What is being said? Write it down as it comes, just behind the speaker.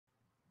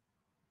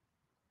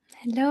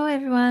Hello,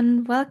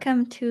 everyone.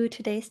 Welcome to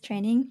today's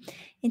training.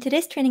 In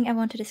today's training, I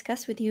want to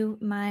discuss with you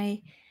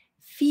my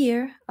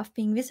fear of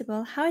being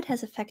visible, how it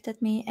has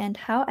affected me, and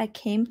how I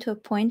came to a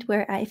point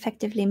where I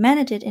effectively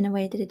manage it in a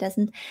way that it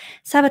doesn't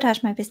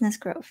sabotage my business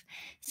growth.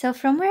 So,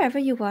 from wherever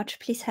you watch,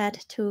 please head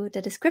to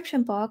the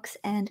description box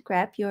and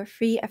grab your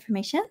free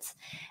affirmations.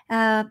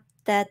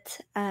 That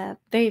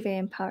very, very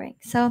empowering.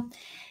 So,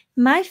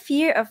 my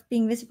fear of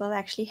being visible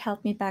actually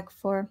held me back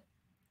for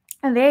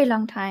a very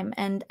long time,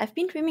 and I've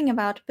been dreaming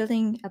about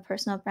building a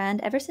personal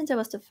brand ever since I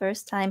was the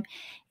first time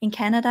in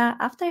Canada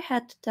after I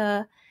had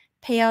the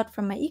payout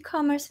from my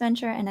e-commerce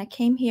venture, and I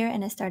came here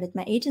and I started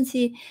my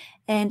agency,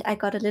 and I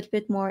got a little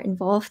bit more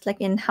involved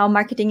like in how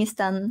marketing is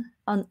done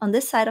on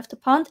this side of the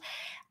pond.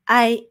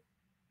 I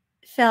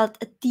felt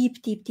a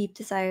deep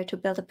desire to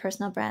build a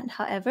personal brand.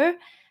 However,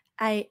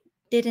 I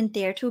didn't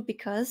dare to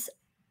because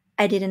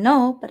I didn't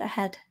know, but I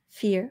had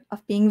fear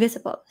of being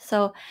visible.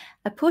 So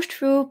I pushed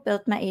through,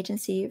 built my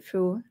agency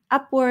through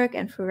Upwork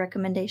and through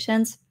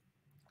recommendations.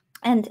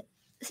 And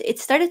it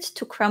started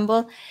to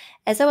crumble.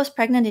 As I was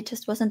pregnant, it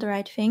just wasn't the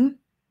right thing.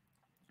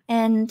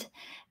 And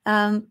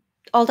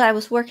although I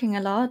was working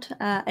a lot,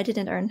 I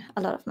didn't earn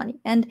a lot of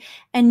money. And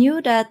I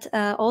knew that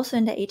also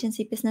in the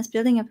agency business,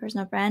 building a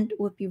personal brand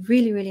would be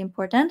really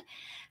important.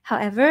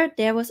 However,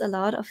 there was a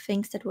lot of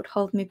things that would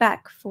hold me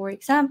back. For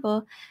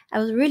example, I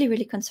was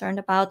really concerned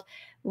about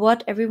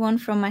what everyone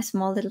from my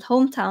small little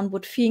hometown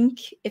would think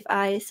if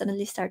I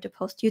suddenly start to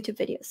post YouTube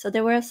videos. So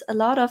there was a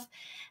lot of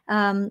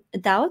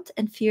doubt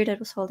and fear that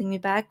was holding me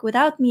back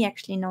without me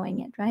actually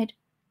knowing it, right?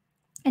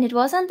 And it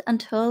wasn't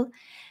until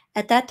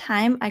at that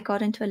time I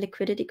got into a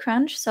liquidity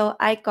crunch. So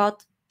I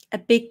got a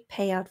big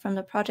payout from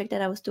the project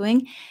that I was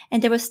doing,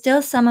 and there was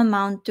still some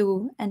amount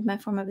due, and my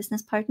former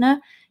business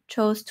partner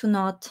chose to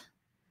not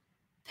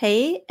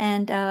pay,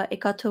 and it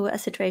got to a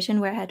situation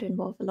where I had to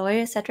involve a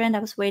lawyer, etc. And I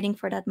was waiting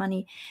for that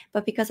money.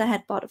 But because I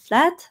had bought a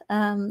flat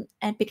and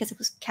because I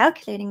was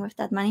calculating with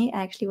that money,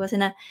 I actually was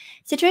in a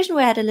situation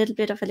where I had a little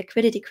bit of a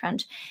liquidity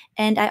crunch,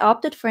 and I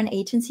opted for an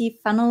agency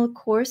funnel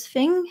course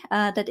thing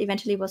that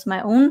eventually was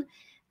my own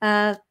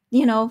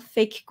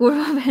fake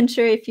guru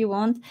venture, if you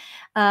want,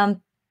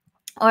 or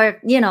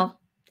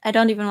I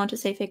don't even want to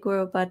say fake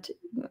guru, but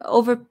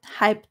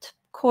overhyped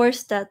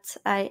course that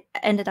I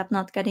ended up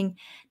not getting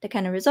the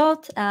kind of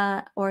result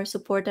or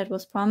support that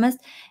was promised,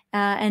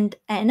 and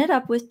I ended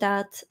up with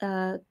that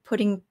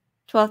putting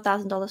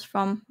 $12,000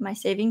 from my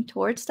saving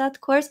towards that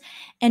course,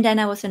 and then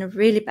I was in a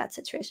really bad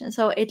situation.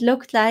 So it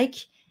looked like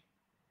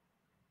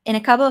in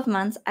a couple of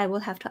months I will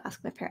have to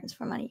ask my parents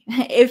for money.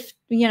 If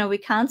we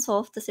can't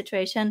solve the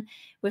situation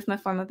with my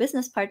former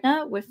business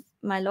partner, with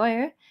my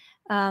lawyer,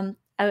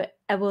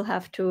 I will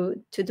have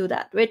to do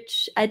that,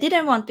 which I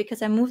didn't want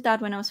because I moved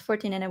out when I was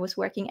 14 and I was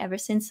working ever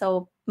since.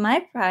 So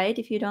my pride,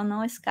 if you don't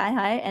know, is sky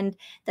high, and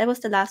that was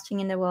the last thing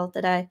in the world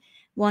that I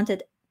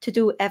wanted to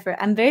do ever.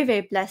 I'm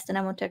very blessed, and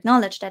I want to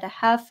acknowledge that I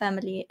have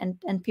family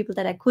and people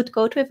that I could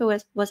go to if I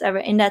was ever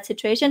in that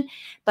situation.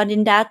 But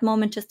in that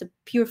moment, just the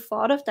pure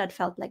thought of that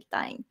felt like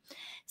dying.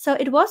 So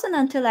it wasn't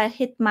until I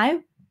hit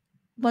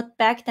what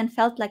back then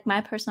felt like my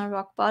personal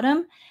rock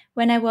bottom,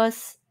 when I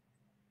was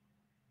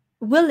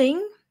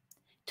willing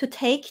to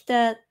take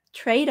the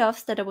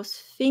trade-offs that I was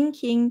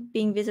thinking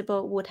being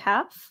visible would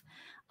have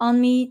on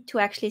me, to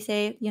actually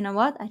say, you know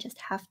what, I just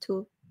have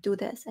to do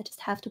this. I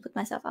just have to put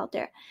myself out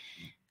there.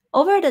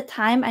 Over the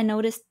time, I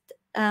noticed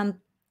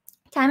time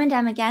and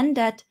time again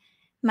that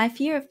my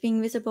fear of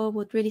being visible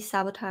would really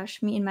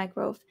sabotage me in my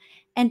growth.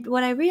 And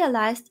what I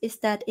realized is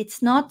that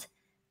it's not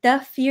the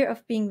fear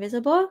of being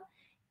visible,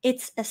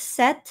 it's a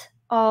set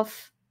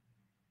of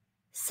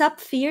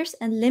sub-fears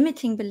and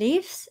limiting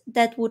beliefs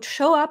that would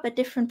show up at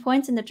different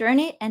points in the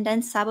journey and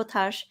then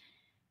sabotage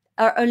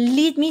or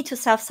lead me to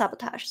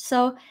self-sabotage.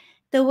 So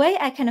the way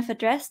I kind of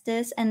addressed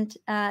this, and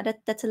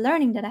that's a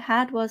learning that I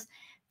had, was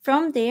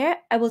from there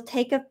I will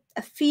take a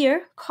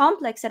fear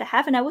complex that I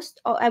have, and I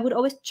would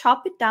always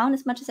chop it down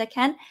as much as I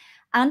can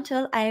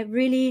until I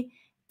really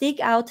dig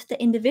out the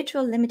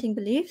individual limiting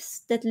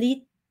beliefs that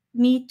lead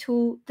me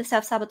to the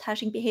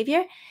self-sabotaging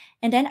behavior,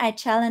 and then I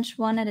challenge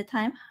one at a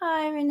time.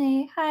 Hi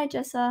Renee, hi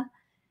Jessa.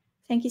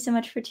 Thank you so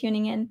much for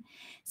tuning in.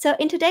 So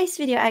in today's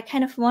video, I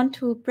kind of want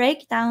to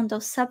break down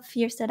those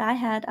sub-fears that I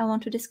had. I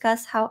want to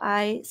discuss how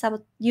I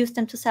use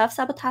them to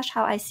self-sabotage,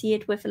 how I see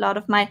it with a lot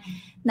of my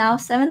now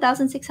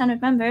 7,600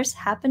 members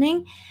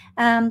happening,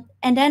 and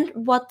then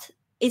what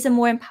is a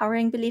more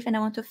empowering belief. And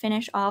I want to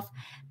finish off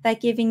by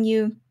giving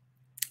you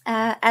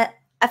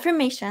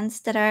affirmations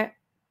that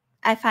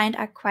I find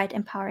are quite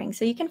empowering.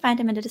 So you can find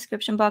them in the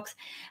description box.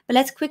 But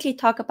let's quickly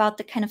talk about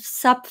the kind of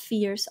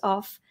sub-fears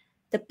of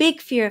the big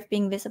fear of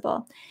being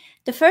visible.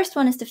 The first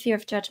one is the fear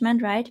of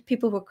judgment, right?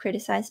 People will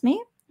criticize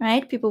me,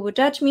 right? People will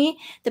judge me.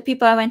 The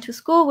people I went to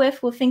school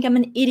with will think I'm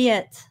an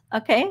idiot,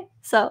 okay?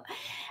 So,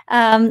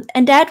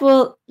 and that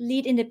will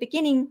lead in the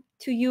beginning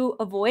to you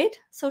avoid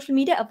social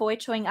media,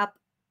 avoid showing up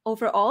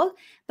overall,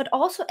 but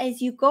also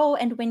as you go.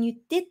 And when you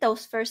did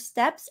those first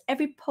steps,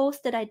 every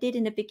post that I did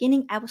in the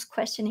beginning, I was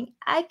questioning.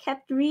 I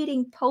kept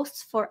reading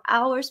posts for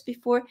hours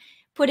before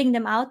putting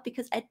them out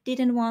because I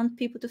didn't want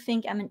people to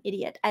think I'm an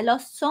idiot. I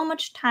lost so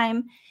much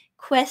time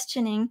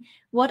questioning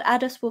what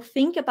others will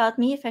think about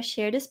me if I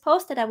share this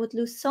post that I would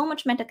lose so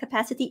much mental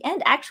capacity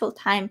and actual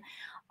time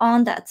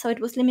on that. So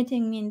it was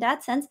limiting me in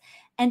that sense.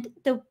 And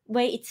the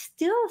way it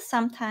still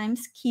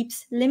sometimes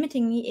keeps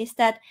limiting me is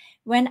that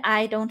when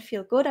I don't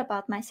feel good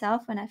about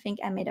myself, when I think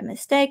I made a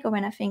mistake, or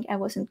when I think I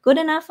wasn't good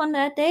enough on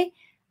that day,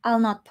 I'll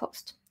not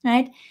post,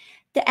 right?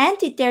 There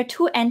are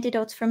two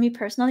antidotes for me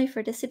personally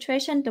for this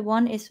situation. The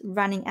one is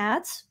running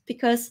ads,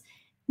 because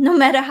no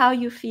matter how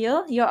you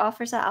feel, your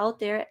offers are out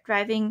there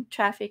driving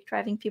traffic,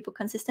 driving people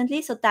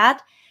consistently. So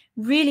that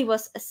really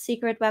was a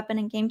secret weapon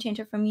and game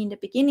changer for me in the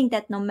beginning,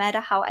 that no matter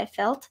how I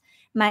felt,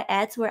 my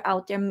ads were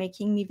out there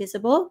making me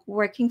visible,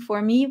 working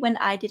for me when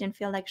I didn't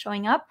feel like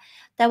showing up.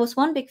 That was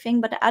one big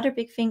thing. But the other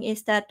big thing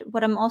is that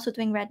what I'm also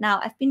doing right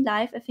now, I've been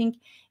live, I think,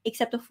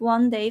 except of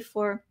one day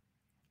for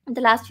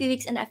the last few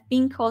weeks, and I've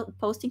been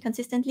posting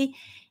consistently,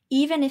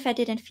 even if I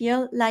didn't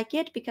feel like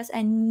it, because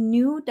I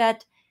knew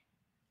that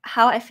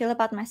how I feel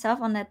about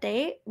myself on that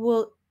day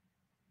will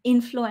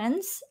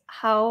influence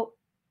how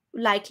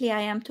likely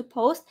I am to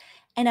post.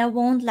 And I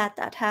won't let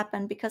that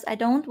happen, because I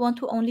don't want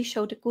to only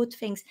show the good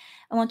things.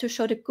 I want to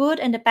show the good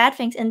and the bad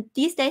things. And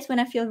these days, when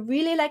I feel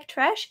really like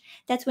trash,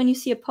 that's when you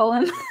see a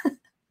poem.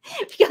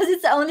 Because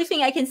it's the only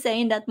thing I can say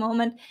in that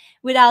moment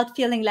without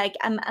feeling like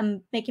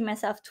I'm making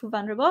myself too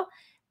vulnerable.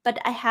 But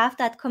I have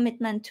that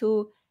commitment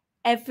to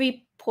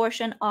every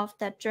portion of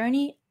that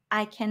journey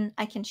I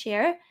can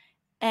share.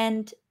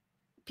 And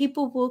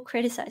people will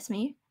criticize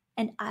me,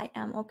 and I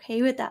am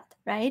okay with that,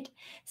 right?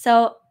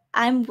 So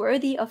I'm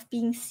worthy of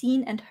being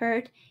seen and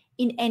heard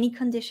in any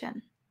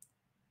condition.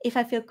 If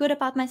I feel good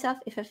about myself,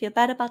 if I feel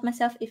bad about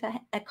myself, if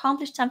I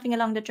accomplished something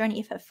along the journey,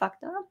 if I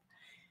fucked up,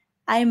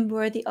 I am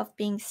worthy of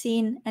being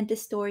seen, and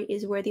this story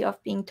is worthy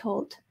of being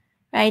told,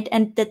 right?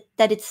 And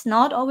that it's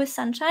not always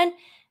sunshine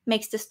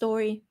makes the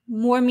story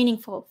more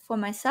meaningful for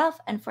myself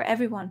and for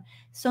everyone.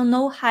 So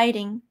no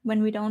hiding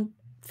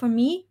for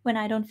me, when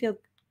I don't feel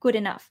good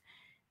enough.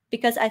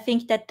 Because I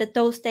think that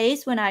those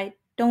days when I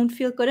don't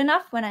feel good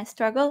enough, when I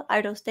struggle,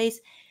 are those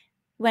days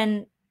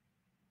when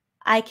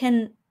I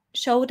can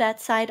show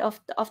that side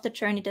of the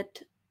journey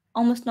that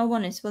almost no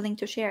one is willing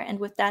to share, and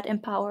with that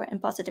empower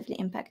and positively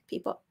impact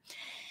people.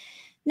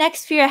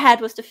 Next fear I had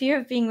was the fear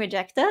of being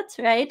rejected,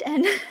 right?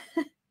 And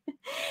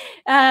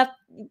uh,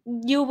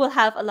 you will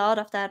have a lot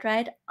of that,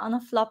 right? On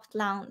a flopped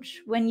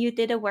launch, when you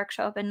did a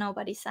workshop and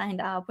nobody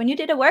signed up, when you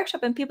did a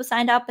workshop and people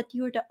signed up, but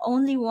you were the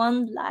only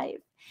one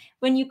live,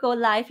 when you go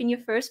live in your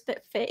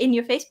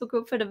Facebook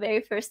group for the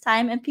very first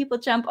time, and people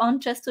jump on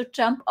just to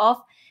jump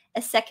off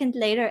a second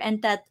later,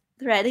 and that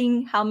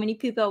threading how many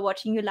people are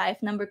watching you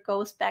live number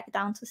goes back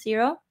down to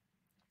 0.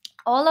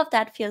 All of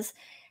that feels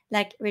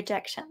like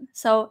rejection.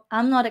 So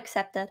I'm not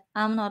accepted,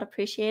 I'm not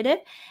appreciated.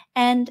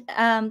 And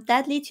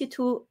that leads you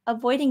to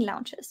avoiding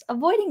launches,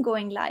 avoiding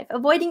going live,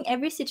 avoiding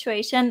every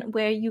situation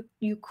where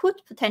you could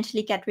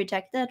potentially get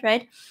rejected,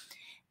 right?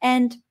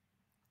 And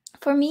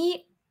for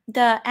me,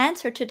 the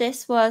answer to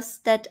this was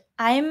that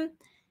I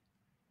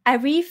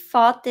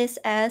rethought this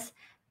as,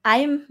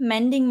 I'm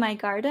mending my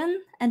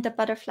garden and the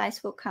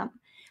butterflies will come.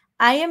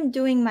 I am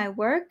doing my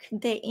work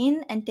day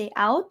in and day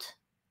out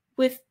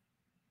with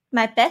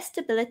my best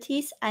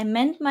abilities. I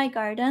mend my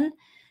garden,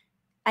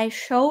 I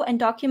show and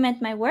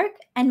document my work,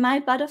 and my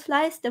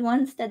butterflies, the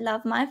ones that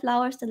love my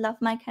flowers, that love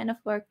my kind of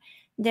work,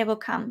 they will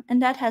come.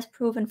 And that has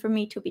proven for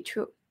me to be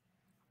true.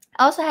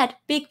 I also had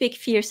big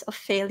fears of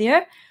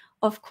failure,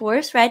 of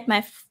course, right?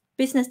 My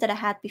business that I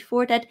had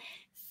before that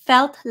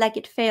felt like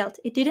it failed.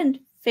 It didn't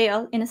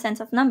fail in a sense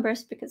of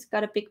numbers because it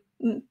got a big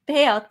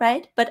payout,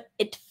 right? But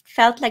it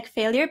felt like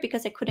failure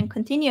because I couldn't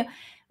continue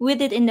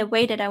with it in the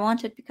way that I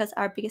wanted, because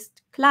our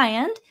biggest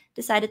client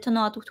decided to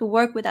not to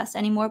work with us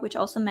anymore, which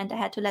also meant I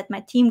had to let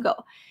my team go.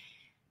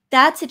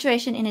 That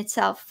situation in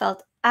itself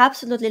felt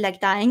absolutely like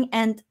dying.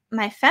 And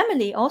my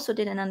family also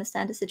didn't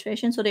understand the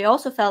situation. So they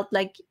also felt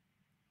like,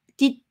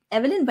 did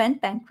Evelyn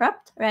went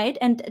bankrupt, right?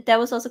 And that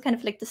was also kind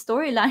of like the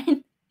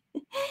storyline.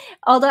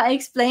 Although I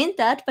explained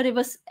that, but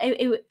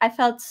I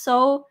felt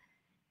so,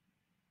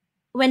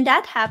 when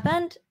that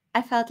happened,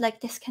 I felt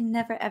like this can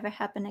never ever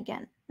happen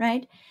again,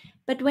 right?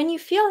 But when you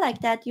feel like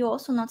that, you're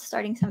also not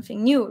starting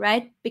something new,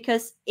 right?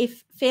 Because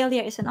if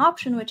failure is an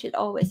option, which it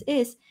always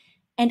is,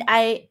 and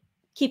I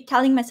keep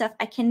telling myself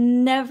I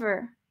can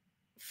never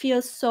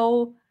feel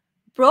so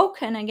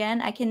broken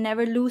again, I can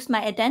never lose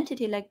my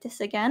identity like this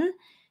again,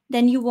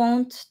 then you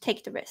won't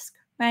take the risk,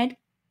 right?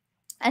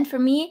 And for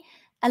me,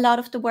 a lot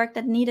of the work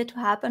that needed to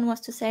happen was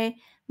to say,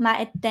 my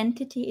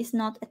identity is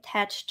not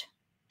attached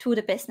to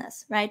the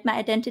business, right? My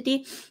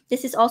identity,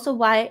 this is also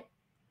why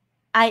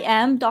I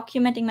am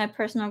documenting my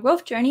personal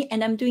growth journey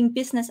and I'm doing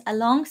business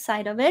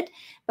alongside of it.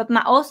 But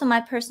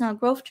my personal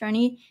growth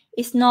journey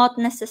is not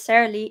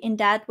necessarily in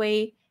that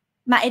way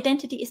my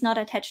identity is not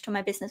attached to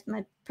my business.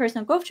 My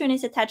personal growth journey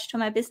is attached to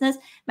my business.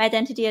 My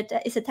identity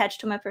is attached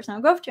to my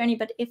personal growth journey.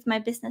 But if my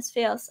business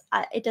fails,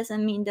 it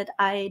doesn't mean that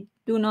I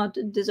do not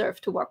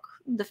deserve to walk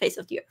the face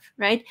of the earth,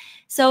 right?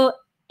 So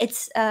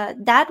it's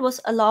that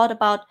was a lot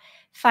about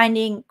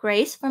finding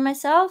grace for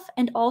myself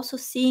and also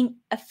seeing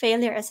a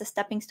failure as a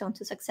stepping stone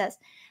to success.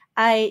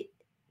 I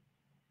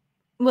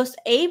was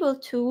able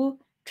to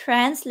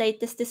translate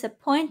this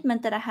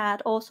disappointment that I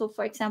had also,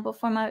 for example,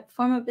 for my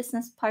former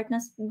business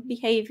partners'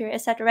 behavior,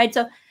 etc. Right?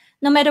 So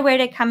no matter where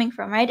they're coming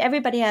from, right?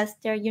 Everybody has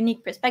their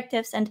unique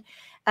perspectives, and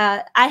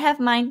I have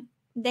mine.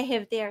 They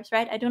have theirs,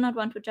 right? I do not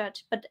want to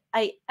judge, but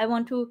I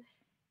want to.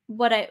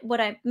 What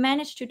I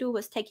managed to do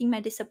was taking my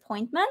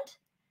disappointment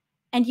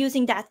and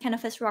using that kind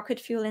of as rocket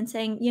fuel and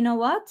saying, you know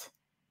what?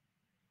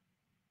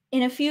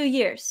 In a few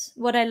years,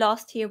 what I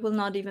lost here will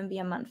not even be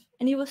a month.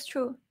 And it was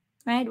true,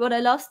 right? What I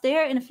lost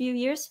there in a few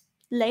years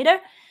later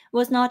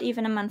was not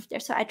even a month there.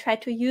 So I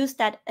tried to use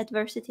that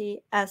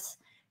adversity as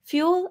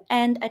fuel,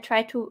 and I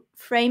tried to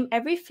frame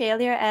every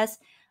failure as,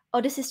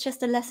 oh, this is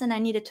just a lesson I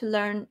needed to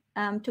learn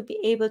to be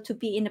able to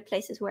be in the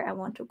places where I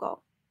want to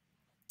go.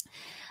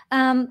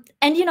 And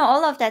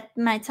all of that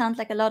might sound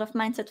like a lot of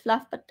mindset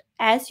fluff, but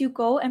as you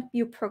go and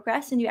you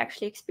progress and you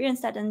actually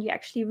experience that and you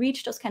actually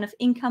reach those kind of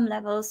income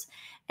levels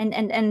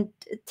and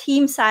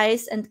team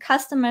size and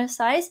customer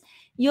size,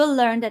 you'll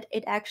learn that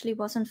it actually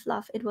wasn't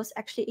fluff. It was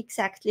actually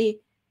exactly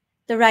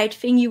the right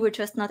thing. You were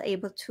just not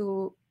able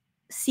to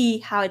see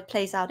how it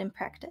plays out in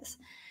practice.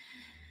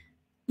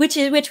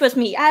 Which was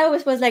me. I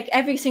always was like,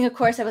 every single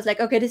course I was like,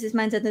 okay, this is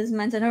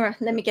mindset, or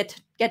let me get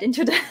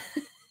into the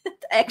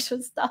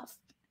actual stuff.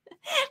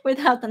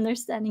 Without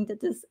understanding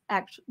that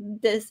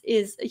this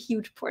is a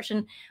huge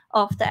portion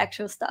of the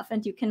actual stuff,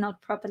 and you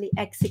cannot properly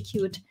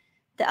execute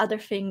the other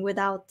thing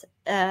without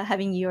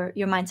having your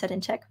mindset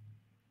in check.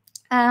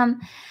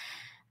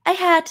 I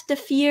had the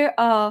fear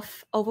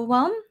of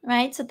overwhelm,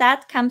 right? So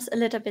that comes a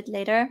little bit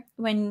later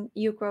when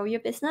you grow your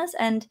business,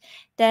 and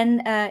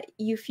then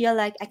you feel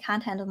like, I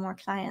can't handle more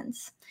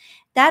clients.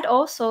 That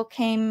also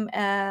came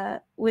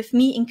with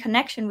me in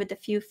connection with a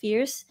few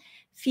fears: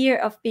 fear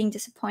of being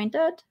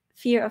disappointed,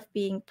 fear of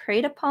being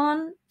preyed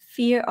upon,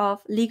 fear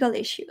of legal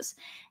issues.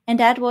 And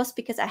that was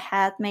because I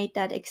had made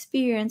that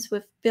experience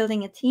with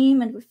building a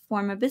team and with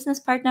former business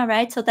partner,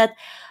 right? So that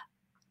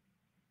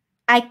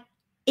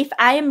if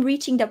I am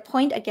reaching the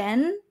point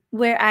again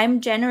where I'm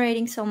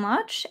generating so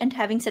much and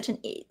having such an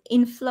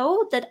inflow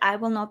that I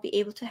will not be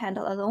able to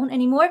handle alone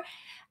anymore,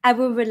 I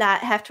will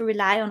have to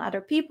rely on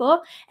other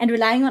people. And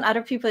relying on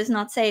other people is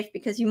not safe,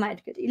 because you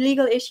might get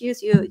illegal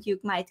issues. You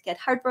might get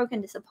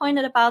heartbroken,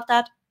 disappointed about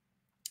that.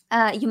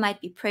 You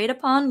might be preyed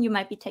upon. You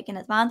might be taken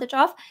advantage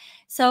of.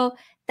 So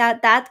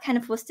that kind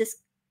of was this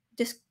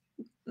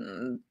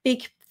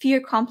big fear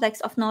complex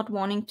of not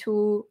wanting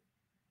to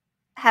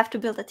have to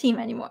build a team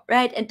anymore,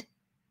 right? And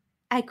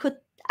I could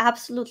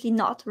absolutely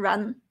not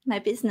run my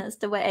business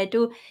the way I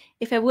do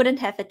if I wouldn't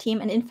have a team.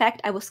 And in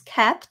fact, I was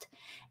capped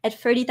at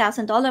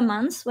 $30,000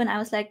 months when I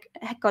was like,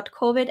 I got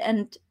COVID,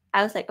 and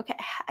I was like, okay,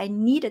 I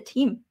need a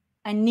team.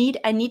 I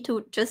need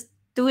to just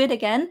do it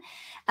again.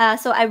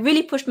 So I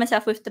really pushed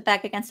myself with the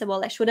back against the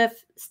wall. I should have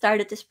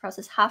started this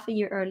process half a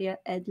year earlier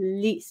at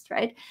least,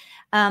 right?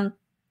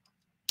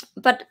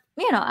 But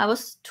I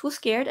was too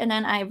scared, and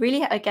then I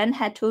really again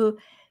had to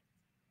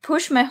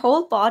push my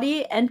whole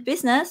body and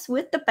business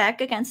with the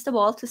back against the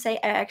wall to say,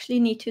 I actually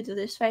need to do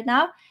this right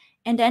now.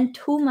 And then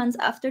 2 months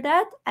after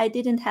that, I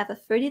didn't have a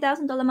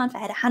 $30,000 month. I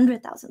had a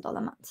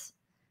 $100,000 month.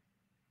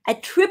 I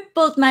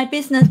tripled my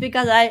business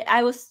because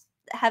I was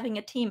having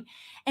a team.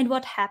 And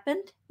what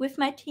happened with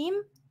my team?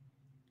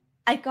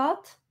 I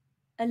got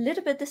a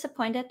little bit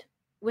disappointed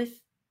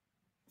with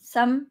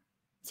some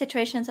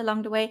situations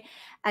along the way.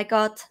 I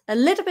got a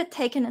little bit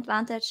taken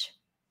advantage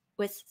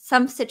with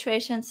some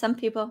situations, some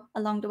people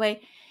along the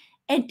way.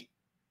 And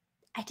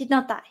I did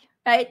not die,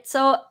 right?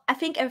 So I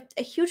think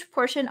a huge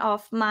portion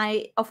of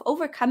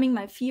overcoming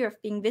my fear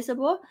of being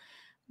visible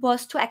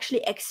was to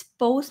actually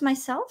expose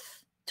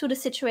myself to the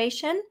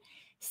situation,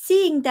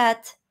 seeing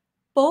that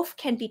both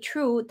can be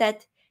true,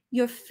 that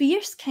your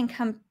fears can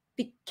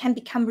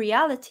become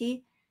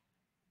reality,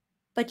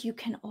 but you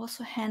can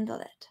also handle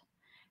it,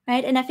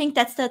 right? And I think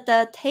that's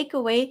the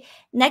takeaway,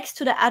 next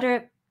to the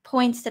other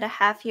points that I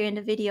have here in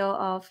the video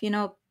of,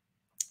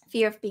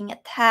 fear of being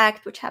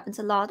attacked, which happens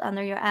a lot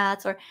under your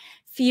ads, or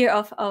fear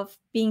of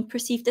being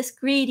perceived as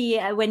greedy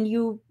when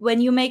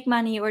you make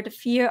money, or the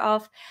fear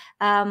of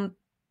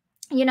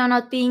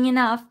not being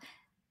enough.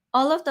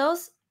 All of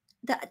those,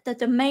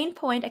 the main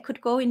point, I could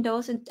go in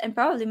those and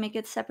probably make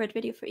a separate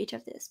video for each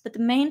of this, but the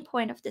main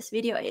point of this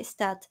video is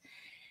that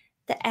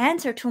the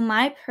answer to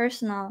my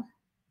personal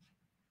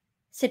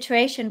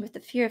situation with the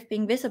fear of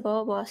being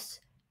visible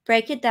was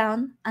break it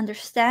down,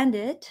 understand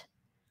it,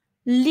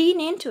 lean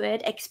into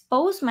it,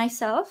 expose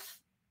myself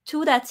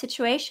to that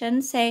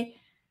situation, say,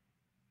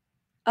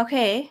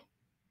 okay,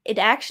 it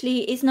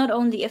actually is not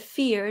only a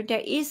fear,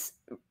 there is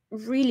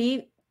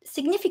really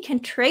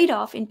significant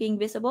trade-off in being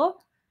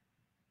visible,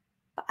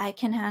 but I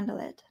can handle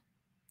it.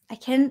 I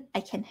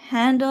can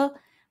handle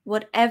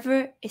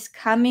whatever is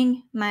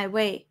coming my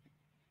way.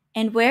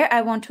 And where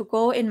I want to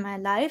go in my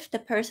life, the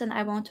person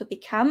I want to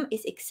become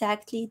is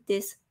exactly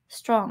this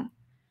strong.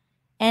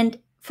 And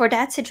for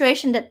that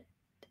situation that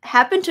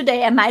happened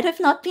today, I might have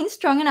not been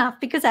strong enough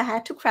because I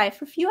had to cry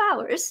for a few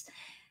hours.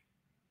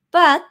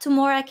 But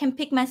tomorrow I can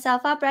pick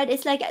myself up, right?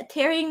 It's like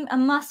tearing a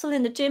muscle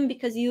in the gym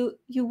because you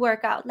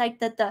work out. Like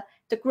the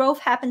growth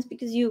happens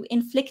because you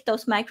inflict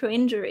those micro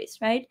injuries,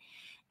 right?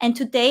 And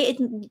today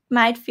it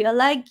might feel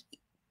like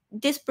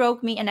this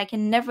broke me and I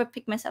can never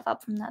pick myself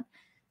up from that.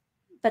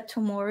 But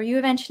tomorrow you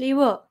eventually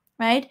will,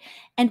 right?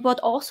 And what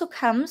also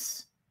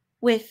comes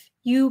with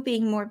you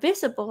being more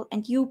visible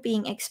and you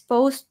being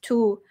exposed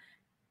to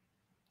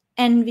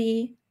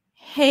envy,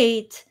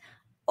 hate,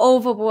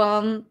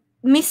 overwhelm,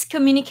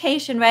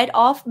 miscommunication, right?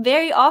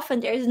 Very often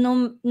there is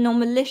no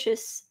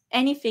malicious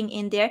anything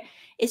in there.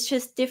 It's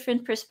just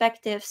different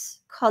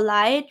perspectives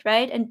collide,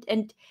 right?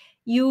 And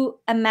you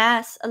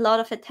amass a lot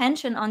of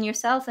attention on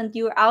yourself and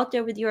you're out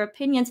there with your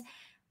opinions.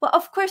 Well,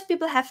 of course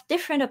people have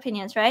different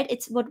opinions, right?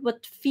 It's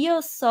what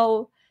feels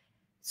so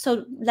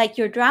like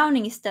you're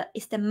drowning is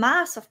the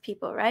mass of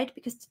people, right?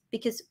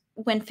 Because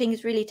when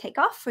things really take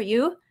off for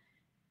you,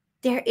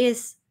 there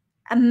is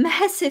a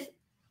massive,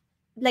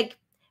 like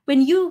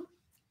when you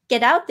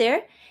get out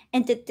there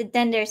and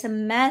then there's a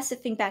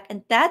massive thing back,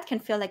 and that can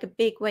feel like a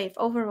big wave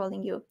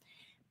overrolling you.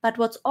 But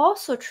what's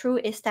also true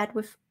is that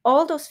with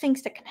all those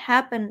things that can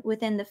happen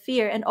within the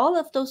fear and all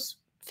of those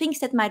things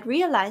that might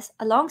realize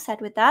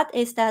alongside with that,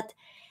 is that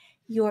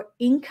your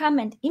income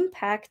and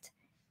impact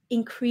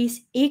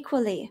increase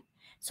equally.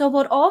 So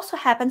what also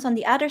happens on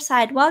the other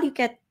side, while you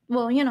get,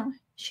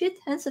 shit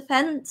tons of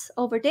fans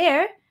over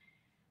there,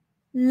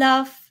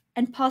 love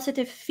and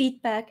positive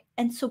feedback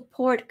and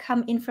support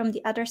come in from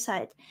the other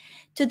side.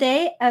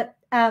 Today,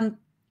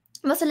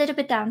 was a little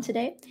bit down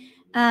today,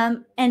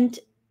 and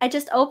I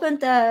just opened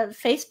the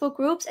Facebook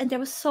groups, and there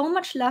was so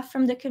much love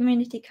from the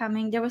community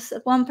coming. There was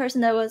one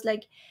person that was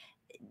like,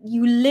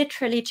 "You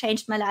literally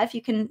changed my life."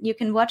 You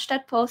can watch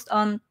that post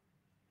on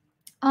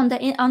my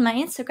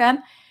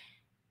Instagram.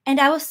 And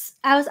I was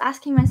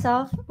asking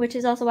myself, which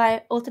is also why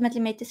I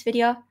ultimately made this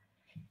video.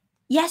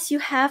 Yes, you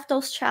have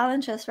those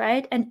challenges,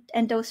 right?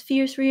 And those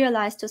fears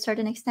realized to a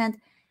certain extent,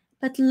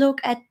 but look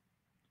at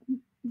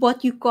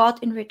what you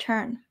got in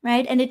return,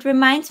 right? And it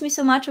reminds me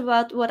so much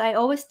about what I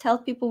always tell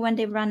people when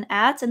they run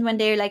ads and when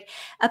they're like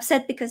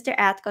upset because their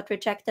ad got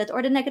rejected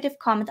or the negative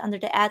comment under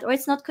the ad or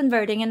it's not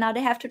converting and now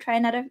they have to try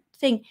another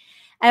thing.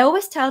 I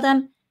always tell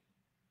them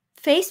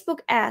Facebook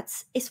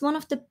ads is one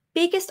of the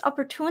biggest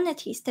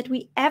opportunities that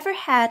we ever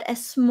had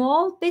as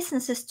small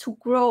businesses to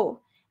grow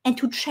and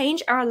to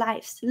change our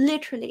lives,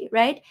 literally,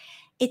 right?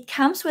 It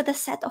comes with a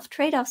set of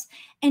trade-offs.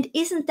 And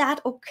isn't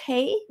that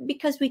okay?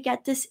 Because we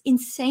get this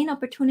insane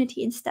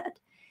opportunity instead.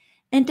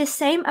 And the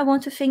same I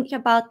want to think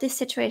about this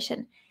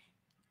situation.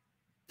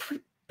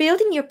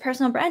 Building your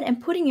personal brand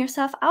and putting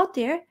yourself out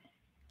there.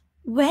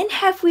 When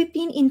have we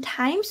been in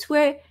times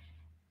where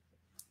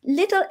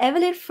little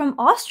Evelyn from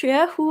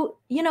Austria, who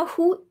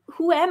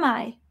am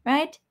I,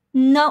 right?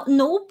 No,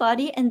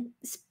 nobody and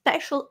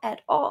special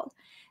at all.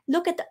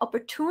 Look at the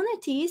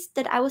opportunities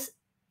that I was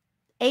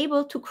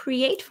able to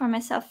create for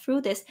myself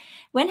through this.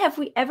 When have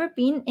we ever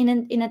been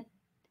in a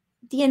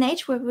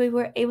D&H where we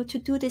were able to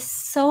do this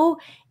so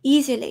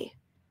easily,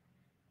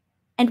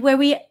 and where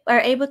we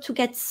are able to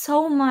get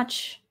so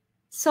much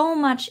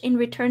in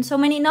return? So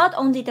many, not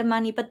only the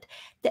money, but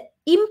the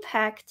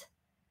impact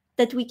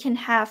that we can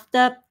have,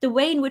 the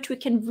way in which we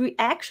can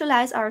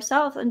actualize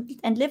ourselves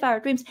and live our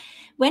dreams.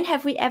 When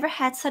have we ever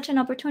had such an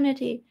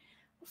opportunity?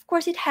 Of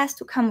course, it has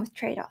to come with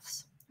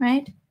trade-offs,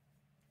 right?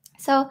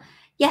 So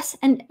yes,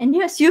 and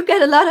yes, you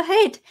get a lot of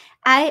hate.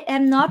 I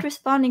am not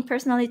responding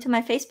personally to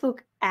my Facebook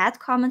ad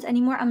comments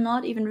anymore. I'm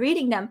not even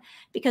reading them,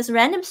 because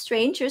random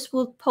strangers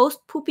will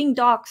post pooping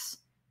dogs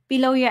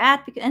below your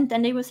ad, and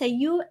then they will say,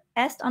 "You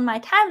asked on my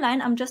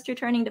timeline, I'm just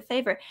returning the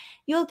favor."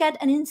 You'll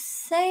get an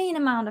insane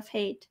amount of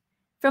hate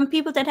from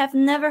people that have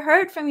never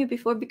heard from you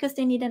before because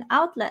they need an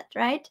outlet,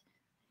 right?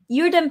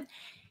 You're the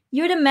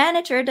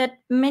manager that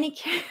many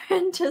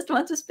Karen just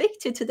want to speak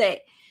to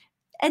today.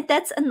 And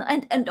that's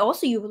and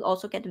also you will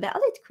also get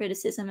valid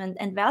criticism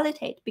and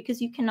validate, because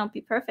you cannot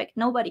be perfect.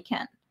 Nobody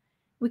can.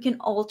 We can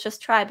all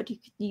just try, but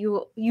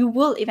you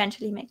will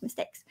eventually make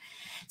mistakes.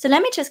 So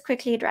let me just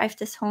quickly drive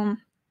this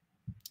home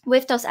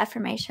with those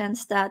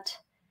affirmations that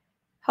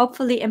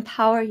hopefully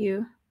empower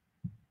you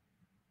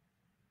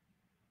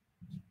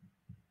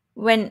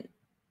when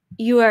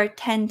you are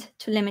tend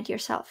to limit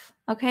yourself.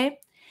 Okay,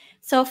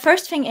 so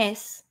first thing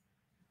is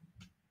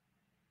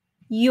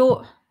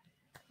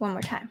one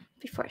more time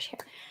before I share.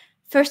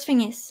 First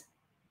thing is,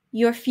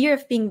 your fear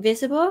of being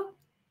visible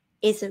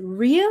is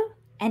real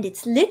and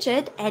it's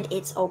legit, and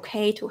it's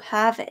okay to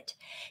have it.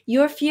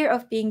 Your fear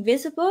of being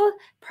visible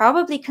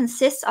probably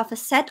consists of a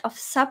set of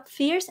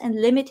sub-fears and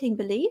limiting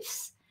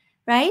beliefs,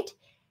 right?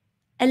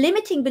 A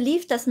limiting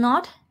belief does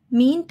not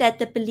mean that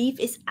the belief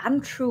is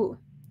untrue.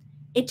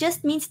 It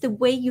just means the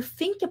way you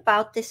think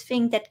about this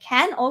thing that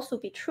can also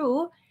be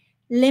true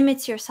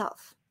limits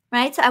yourself,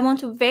 right? So I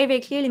want to very,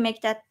 very clearly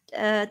make that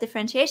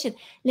differentiation.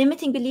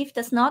 Limiting belief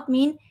does not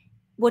mean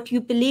what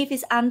you believe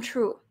is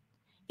untrue.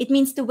 It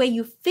means the way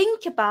you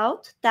think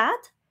about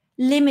that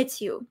limits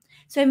you.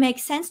 So it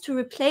makes sense to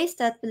replace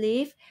that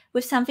belief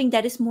with something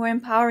that is more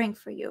empowering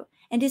for you.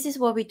 And this is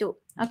what we do.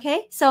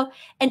 Okay. So,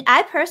 and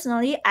I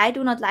personally, I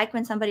do not like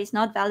when somebody is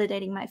not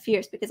validating my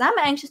fears, because I'm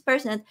an anxious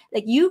person,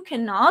 like you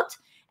cannot.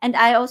 And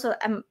I also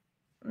am,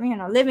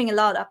 living a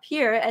lot up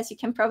here, as you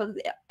can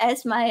probably,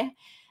 as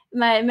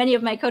many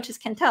of my coaches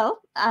can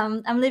tell.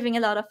 I'm living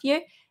a lot up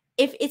here.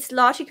 If it's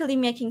logically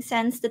making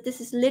sense that this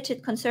is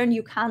legit concern,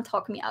 you can't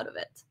talk me out of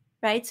it,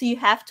 right? So you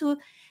have to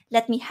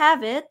let me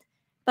have it,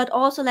 but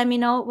also let me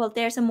know, well,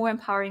 there's a more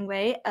empowering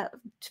way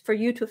for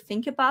you to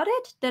think about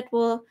it that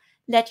will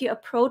let you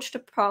approach the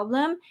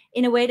problem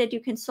in a way that you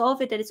can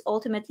solve it, that is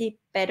ultimately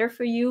better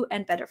for you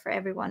and better for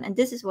everyone. And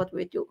this is what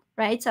we do,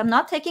 right? So I'm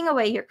not taking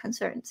away your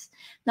concerns,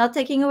 not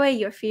taking away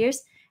your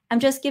fears. I'm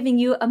just giving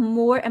you a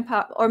more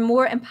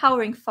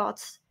empowering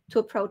thoughts to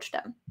approach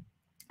them.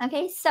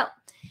 Okay, so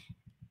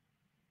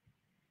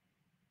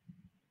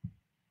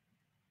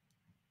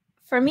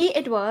for me,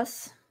 it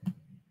was,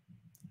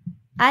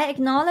 I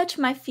acknowledge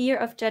my fear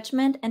of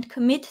judgment and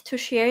commit to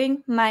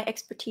sharing my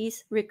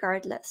expertise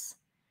regardless.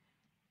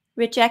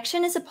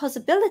 Rejection is a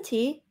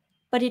possibility,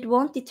 but it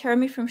won't deter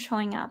me from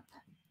showing up.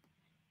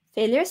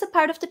 Failure is a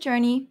part of the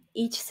journey.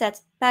 Each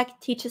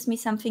setback teaches me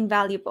something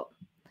valuable.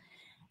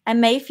 I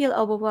may feel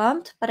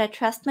overwhelmed, but I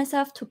trust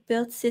myself to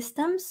build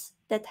systems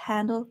that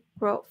handle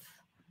growth.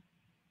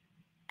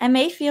 I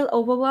may feel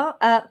overwhelmed.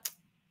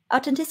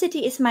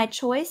 Authenticity is my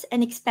choice,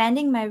 and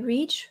expanding my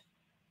reach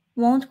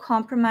won't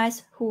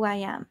compromise who I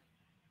am.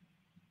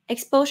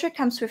 Exposure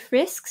comes with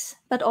risks,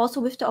 but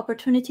also with the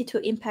opportunity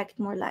to impact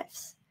more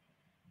lives.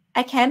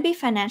 I can be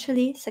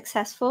financially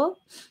successful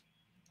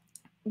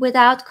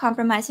without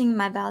compromising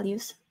my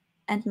values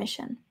and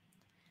mission.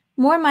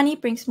 More money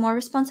brings more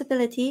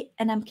responsibility,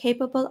 and I'm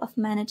capable of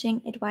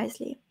managing it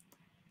wisely.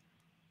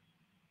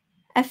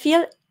 I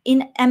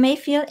may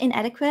feel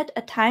inadequate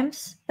at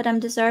times, but I'm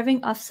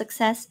deserving of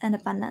success and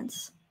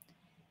abundance.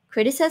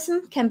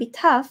 Criticism can be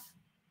tough,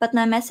 but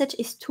my message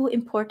is too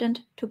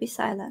important to be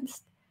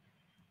silenced.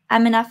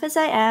 I'm enough as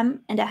I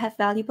am, and I have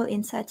valuable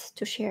insights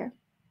to share.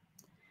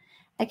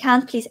 I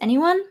can't please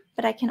anyone,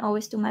 but I can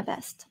always do my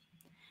best.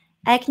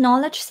 I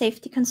acknowledge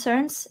safety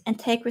concerns and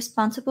take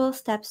responsible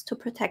steps to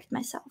protect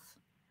myself.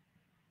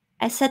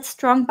 I set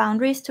strong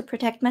boundaries to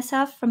protect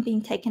myself from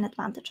being taken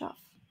advantage of.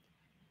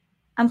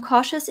 I'm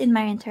cautious in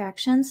my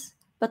interactions,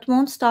 but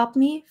won't stop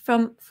me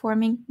from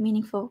forming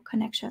meaningful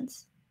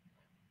connections.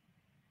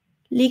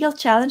 Legal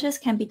challenges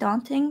can be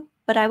daunting,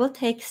 but I will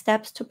take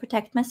steps to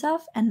protect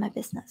myself and my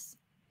business.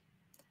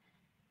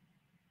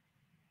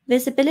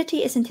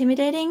 Visibility is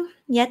intimidating,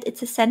 yet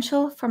it's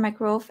essential for my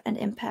growth and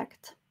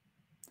impact.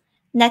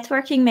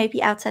 Networking may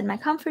be outside my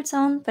comfort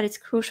zone, but it's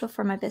crucial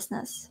for my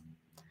business.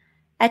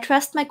 I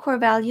trust my core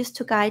values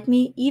to guide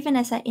me even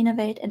as I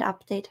innovate and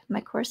update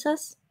my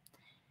courses.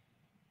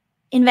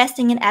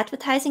 Investing in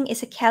advertising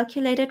is a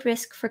calculated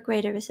risk for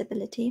greater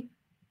visibility.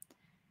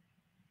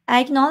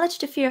 I acknowledge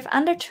the fear of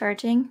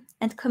undercharging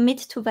and commit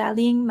to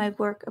valuing my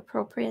work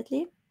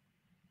appropriately.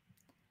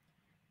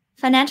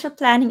 Financial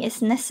planning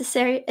is a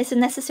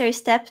necessary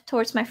step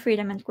towards my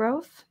freedom and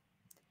growth.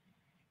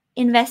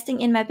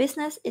 Investing in my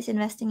business is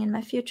investing in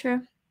my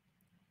future.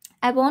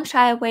 I won't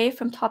shy away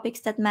from topics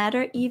that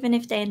matter, even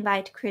if they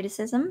invite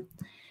criticism.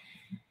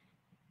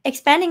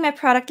 Expanding my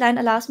product line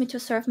allows me to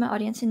serve my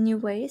audience in new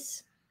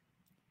ways.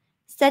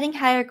 Setting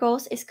higher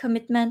goals is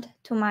commitment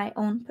to my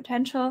own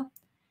potential.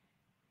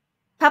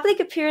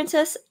 Public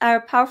appearances are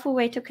a powerful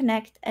way to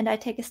connect, and I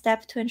take a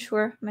step to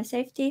ensure my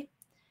safety.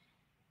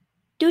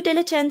 Due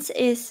diligence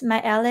is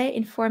my ally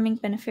in forming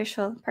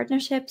beneficial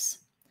partnerships.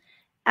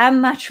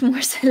 I'm much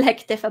more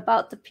selective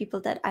about the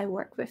people that I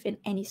work with in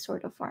any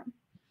sort of form.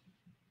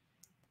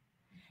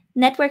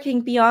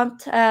 Networking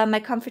beyond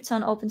my comfort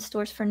zone opens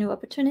doors for new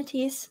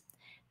opportunities.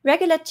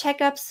 Regular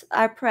checkups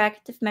are a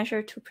proactive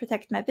measure to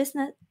protect my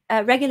business.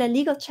 Regular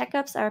legal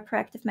checkups are a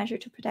proactive measure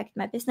to protect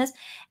my business.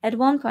 At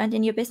one point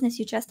in your business,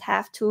 you just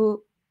have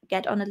to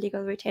get on a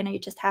legal retainer. You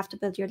just have to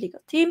build your legal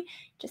team.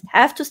 You just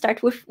have to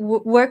start with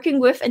working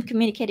with and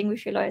communicating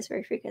with your lawyers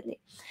very frequently.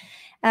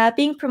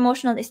 Being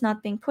promotional is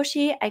not being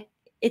pushy.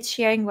 It's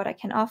sharing what I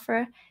can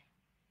offer.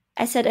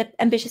 I set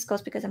ambitious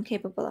goals because I'm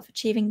capable of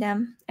achieving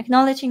them.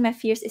 Acknowledging my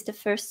fears is the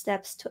first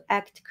steps to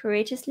act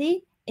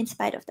courageously in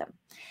spite of them.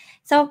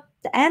 So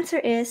the answer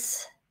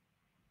is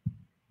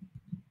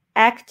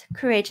act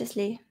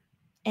courageously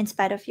in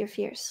spite of your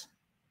fears.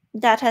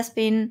 That has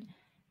been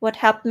what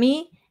helped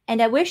me.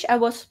 And I wish I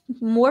was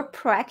more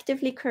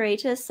proactively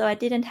courageous, so I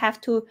didn't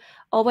have to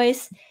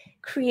always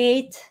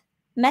create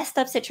messed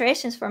up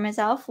situations for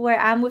myself where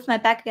I'm with my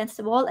back against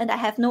the wall and I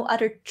have no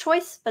other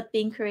choice but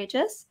being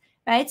courageous,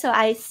 right? So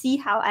I see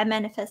how I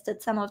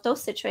manifested some of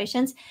those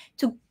situations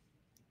to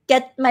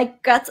get my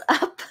guts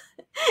up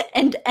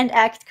and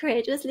act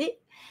courageously.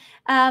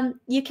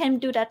 You can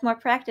do that more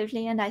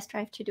proactively, and I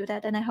strive to do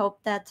that. And I hope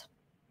that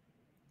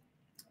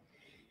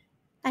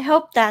I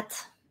hope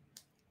that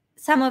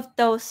some of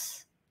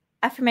those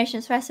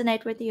affirmations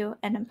resonate with you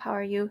and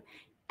empower you.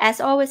 As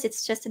always,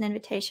 it's just an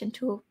invitation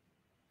to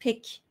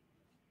pick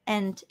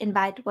and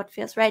invite what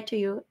feels right to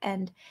you.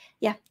 And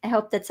yeah, I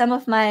hope that some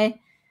of my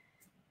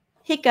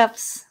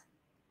hiccups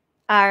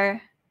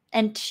are,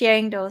 and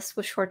sharing those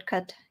will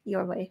shortcut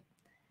your way.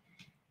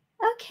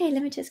 Okay,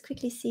 let me just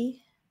quickly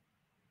see.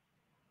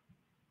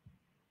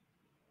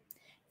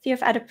 Fear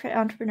of other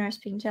entrepreneurs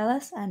being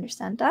jealous. I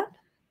understand that.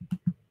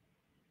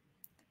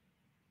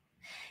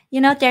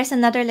 There's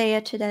another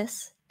layer to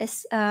this.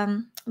 Is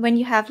when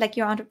you have like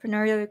your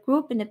entrepreneurial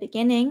group in the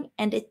beginning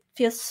and it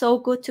feels so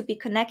good to be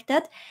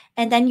connected,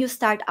 and then you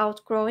start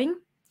outgrowing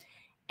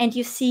and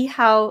you see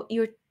how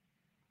you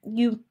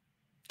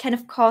kind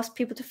of cause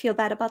people to feel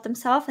bad about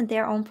themselves and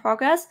their own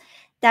progress.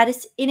 That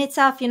is in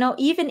itself,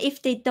 even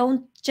if they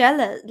don't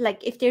jealous,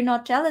 like if they're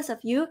not jealous of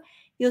you,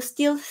 you'll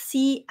still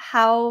see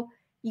how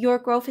your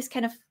growth is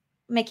kind of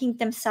making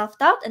them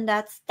self-doubt, and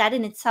that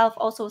in itself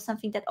also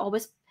something that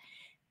always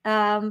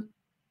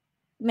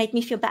make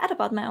me feel bad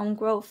about my own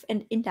growth,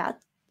 and in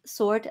that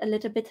sort a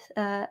little bit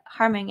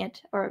harming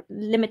it or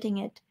limiting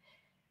it.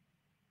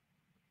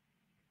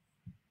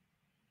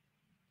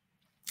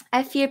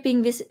 I fear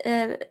being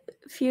visible,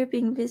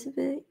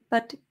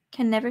 but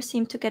can never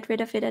seem to get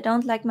rid of it. I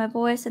don't like my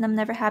voice and I'm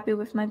never happy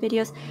with my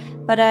videos,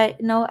 but I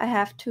know I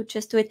have to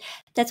just do it.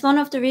 That's one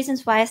of the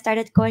reasons why I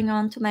started going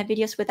on to my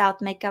videos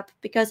without makeup,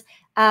 because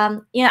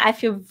I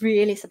feel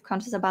really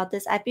subconscious about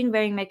this. I've been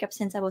wearing makeup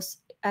since I was,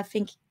 I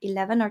think,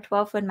 11 or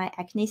 12 when my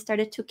acne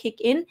started to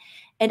kick in,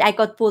 and I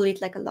got bullied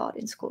like a lot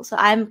in school. So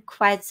I'm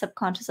quite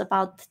subconscious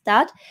about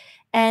that.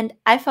 And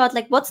I felt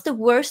like, what's the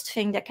worst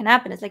thing that can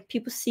happen? It's like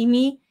people see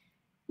me.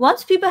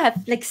 Once people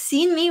have like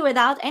seen me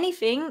without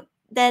anything,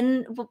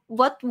 then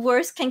what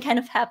worse can kind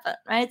of happen,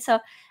 right? So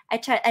I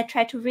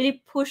try to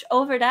really push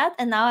over that,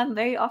 and now I'm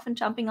very often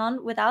jumping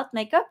on without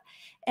makeup,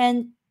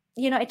 and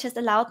it just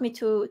allowed me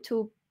to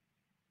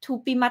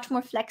be much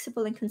more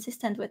flexible and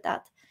consistent with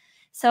that.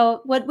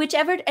 So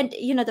whichever, and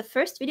the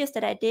first videos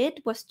that I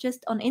did was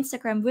just on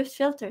Instagram with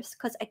filters,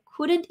 because I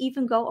couldn't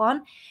even go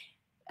on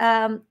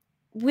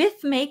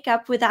with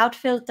makeup without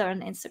filter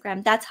on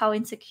Instagram. That's how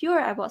insecure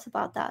I was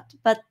about that.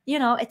 But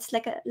it's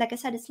like I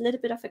said, it's a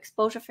little bit of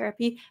exposure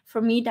therapy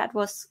for me. That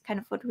was kind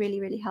of what really,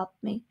 really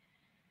helped me.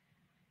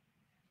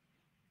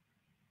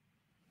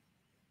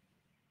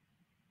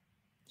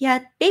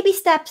 Yeah, baby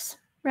steps,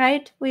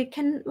 right? We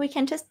can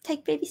just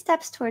take baby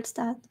steps towards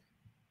that.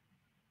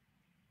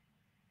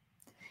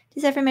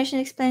 This affirmation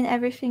explains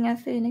everything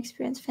I've been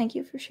experienced. Thank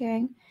you for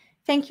sharing.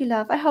 Thank you,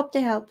 love. I hope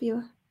they help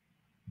you.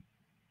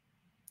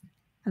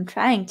 I'm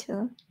trying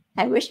to.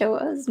 I wish I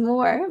was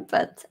more,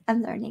 but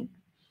I'm learning.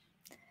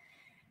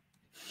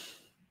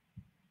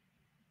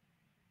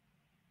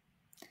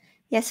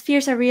 Yes,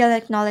 fears are real.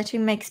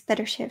 Acknowledging makes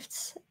better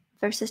shifts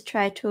versus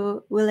try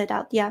to will it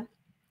out. Yeah,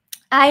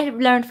 I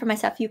learned for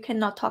myself, you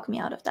cannot talk me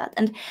out of that.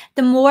 And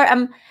the more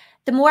I'm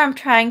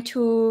trying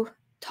to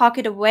talk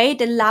it away,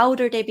 the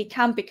louder they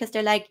become, because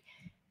they're like,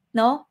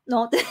 no.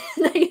 The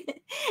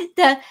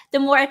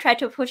more I try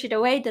to push it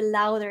away, the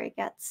louder it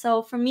gets.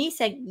 So for me,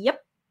 saying,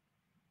 yep,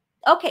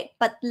 okay,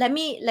 but let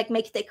me like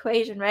make the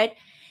equation, right?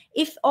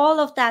 If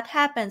all of that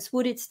happens,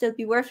 would it still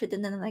be worth it?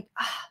 And then I'm like,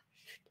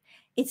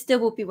 it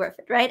still would be worth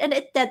it, right?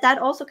 And that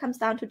also comes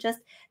down to just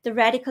the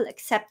radical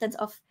acceptance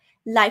of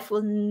life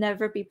will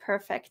never be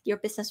perfect. Your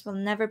business will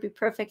never be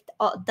perfect.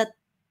 That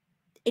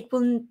it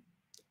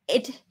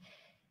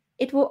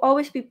will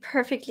always be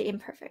perfectly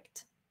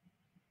imperfect.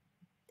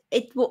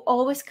 It will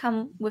always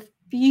come with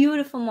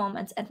beautiful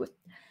moments and with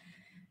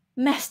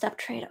messed up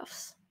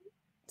trade-offs.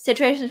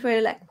 Situations where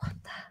you're like, what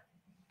the?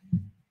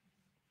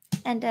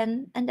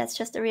 And that's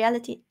just the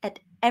reality at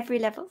every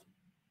level.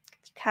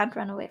 You can't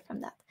run away from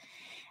that.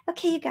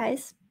 Okay, you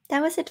guys,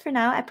 that was it for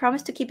now. I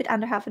promise to keep it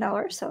under half an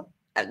hour, so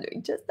I'm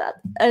doing just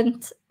that.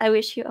 And I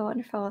wish you a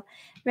wonderful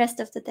rest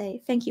of the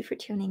day. Thank you for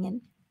tuning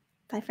in.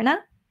 Bye for now.